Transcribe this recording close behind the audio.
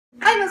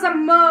meus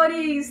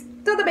amores!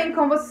 Tudo bem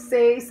com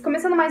vocês?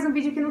 Começando mais um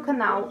vídeo aqui no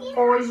canal.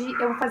 Hoje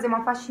eu vou fazer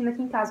uma faxina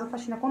aqui em casa, uma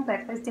faxina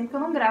completa. Faz tempo que eu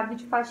não gravo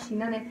de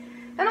faxina, né?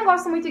 Eu não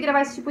gosto muito de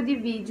gravar esse tipo de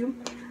vídeo,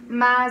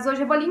 mas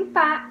hoje eu vou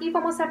limpar e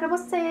vou mostrar pra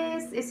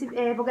vocês.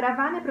 Vou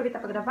gravar, né? Aproveitar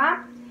pra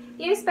gravar.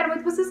 E eu espero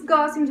muito que vocês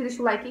gostem.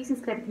 Deixa o like aí, se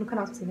inscreve aqui no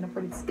canal se você ainda não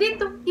for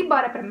inscrito. E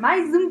bora pra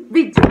mais um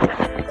vídeo!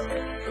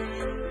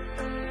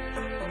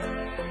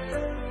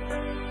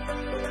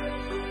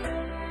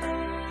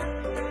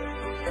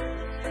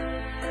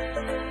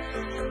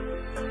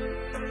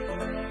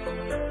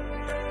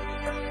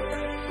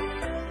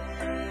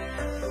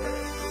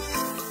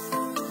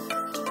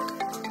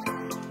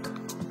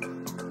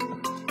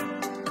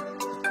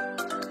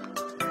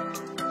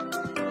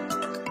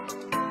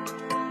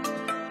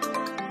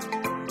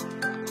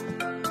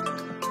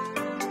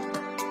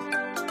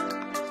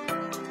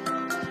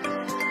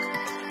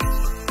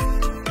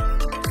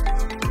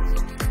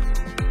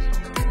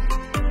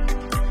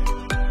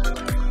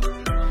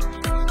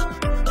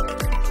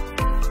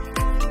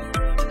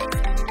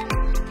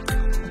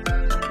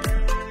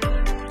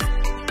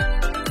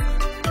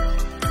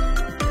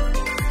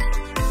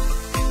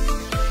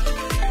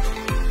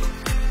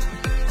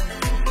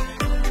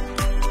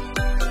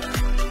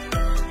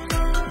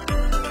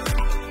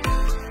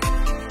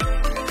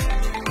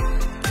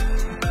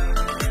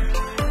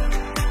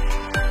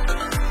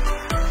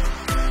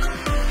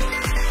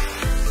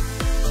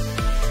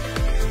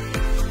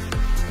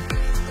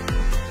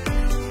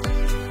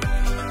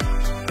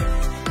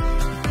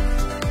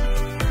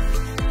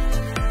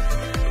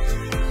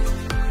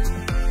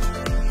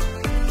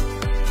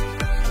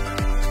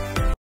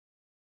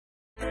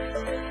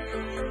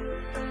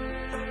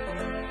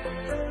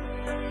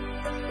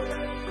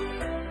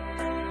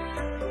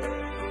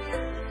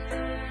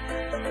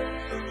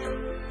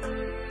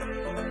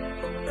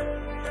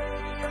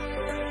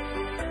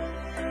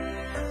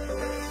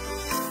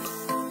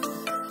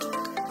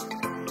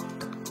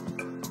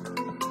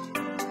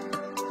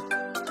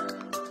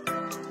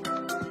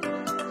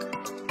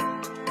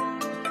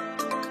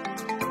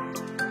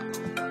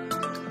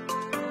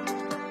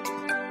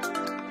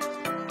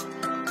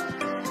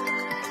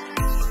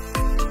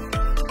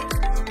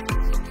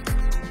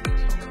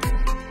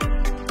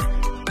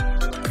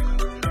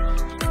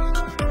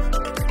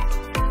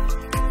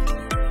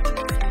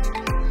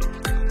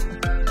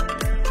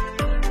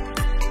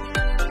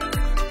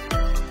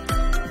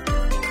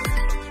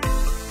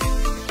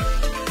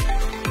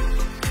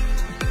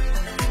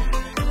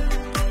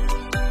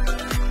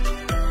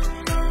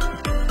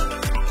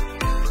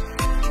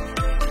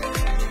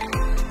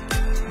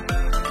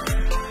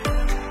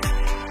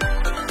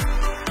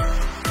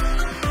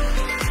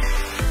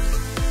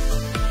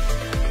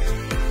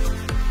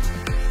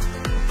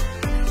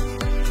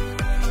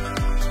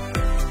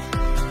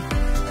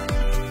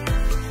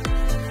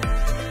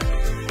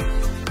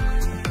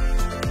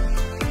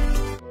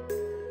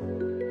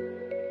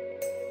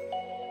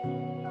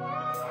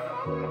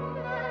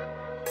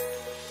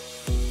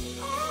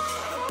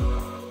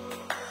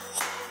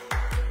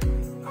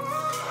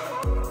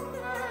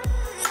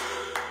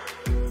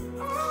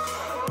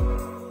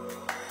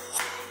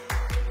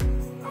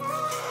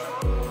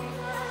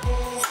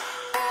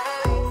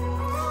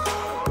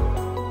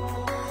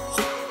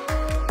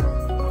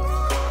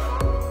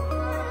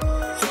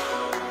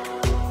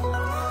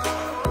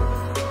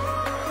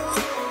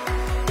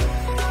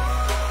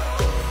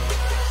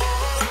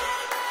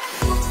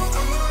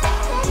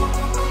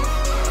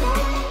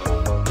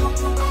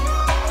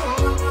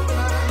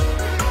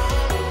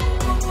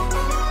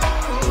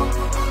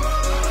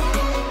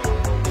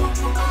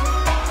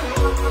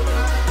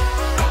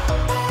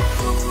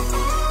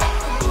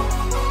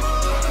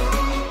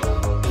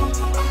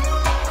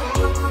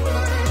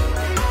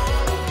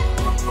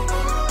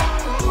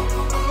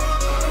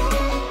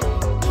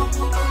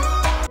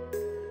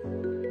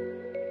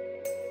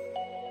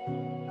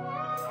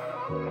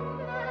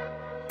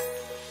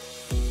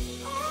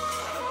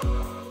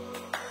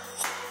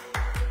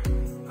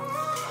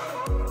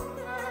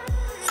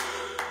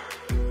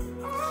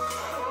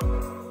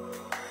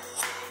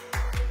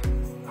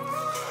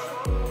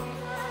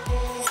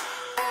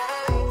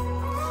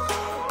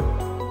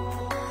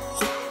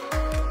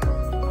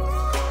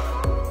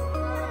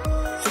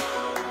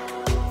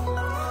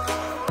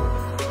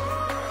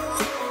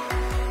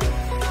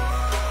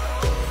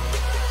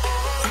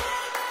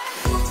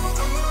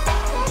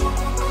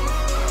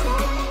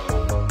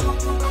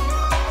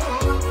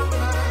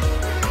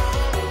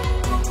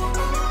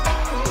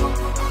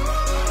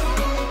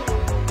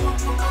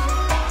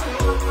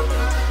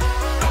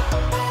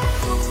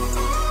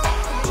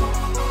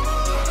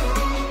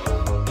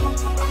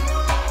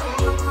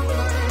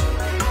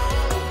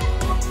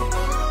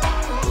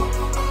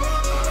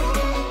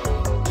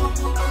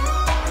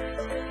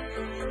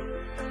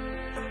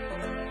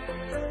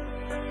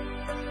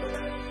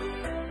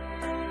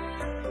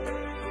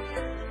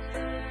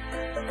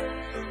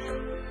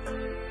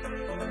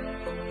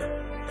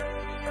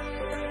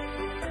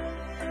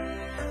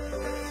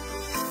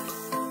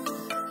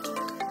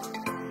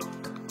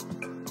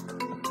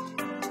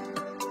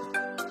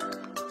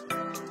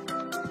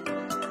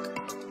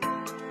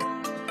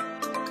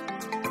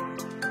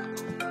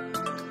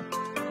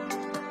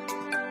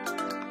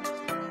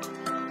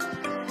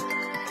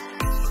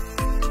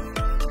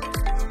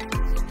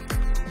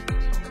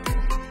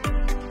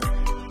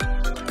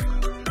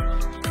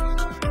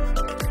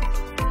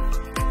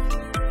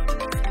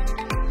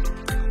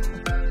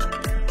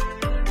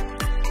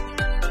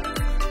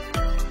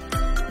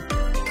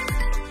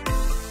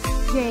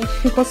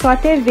 ficou só a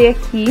TV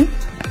aqui,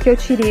 que eu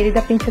tirei ele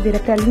da penteadeira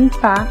pra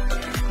limpar.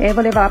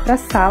 Vou levar ela pra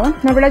sala.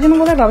 Na verdade eu não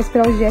vou levar, vou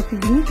esperar o Jeff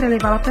vir pra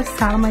levar ela pra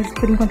sala, mas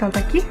por enquanto ela tá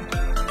aqui.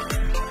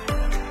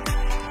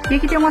 E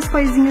aqui tem umas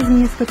coisinhas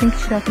minhas que eu tenho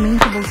que tirar também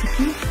do bolso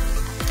aqui.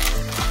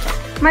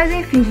 Mas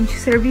enfim, gente,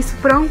 serviço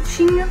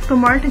prontinho. Tô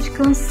morta de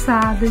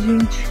cansada,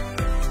 gente.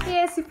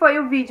 E esse foi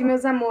o vídeo,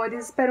 meus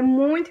amores. Espero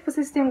muito que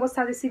vocês tenham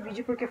gostado desse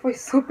vídeo, porque foi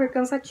super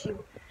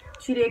cansativo.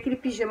 Tirei aquele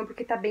pijama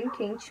porque tá bem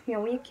quente. Minha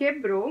unha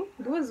quebrou,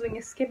 2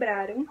 unhas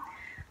quebraram.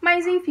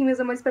 Mas enfim, meus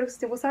amores, espero que vocês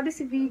tenham gostado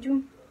desse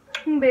vídeo.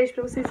 Um beijo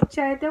pra vocês e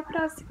tchau, até o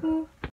próximo.